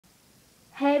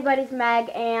Hey everybody, it's Meg,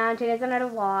 and today's another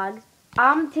vlog.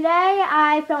 Today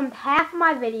I filmed half of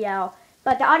my video,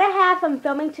 but the other half I'm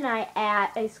filming tonight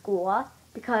at a school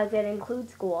because it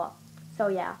includes school. So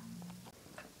yeah.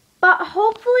 But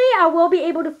hopefully I will be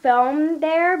able to film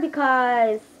there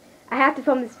because I have to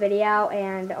film this video,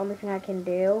 and the only thing I can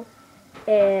do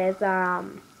is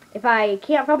if I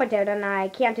can't film it there, then I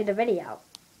can't do the video.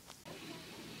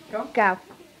 Go.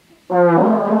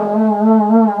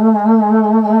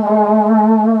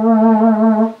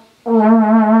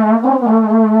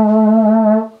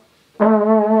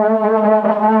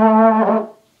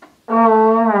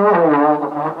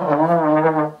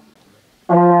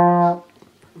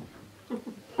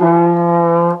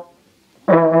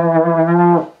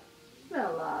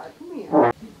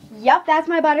 Yep, that's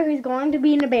my butter who's going to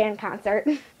be in the band concert.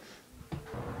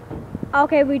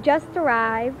 Okay, we just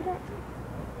arrived.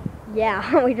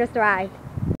 Yeah, we just arrived.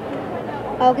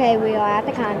 Okay, we are at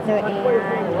the concert,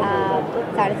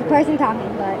 and sorry, there's a person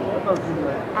talking, but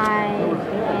I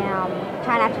am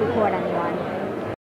trying not to record anyone.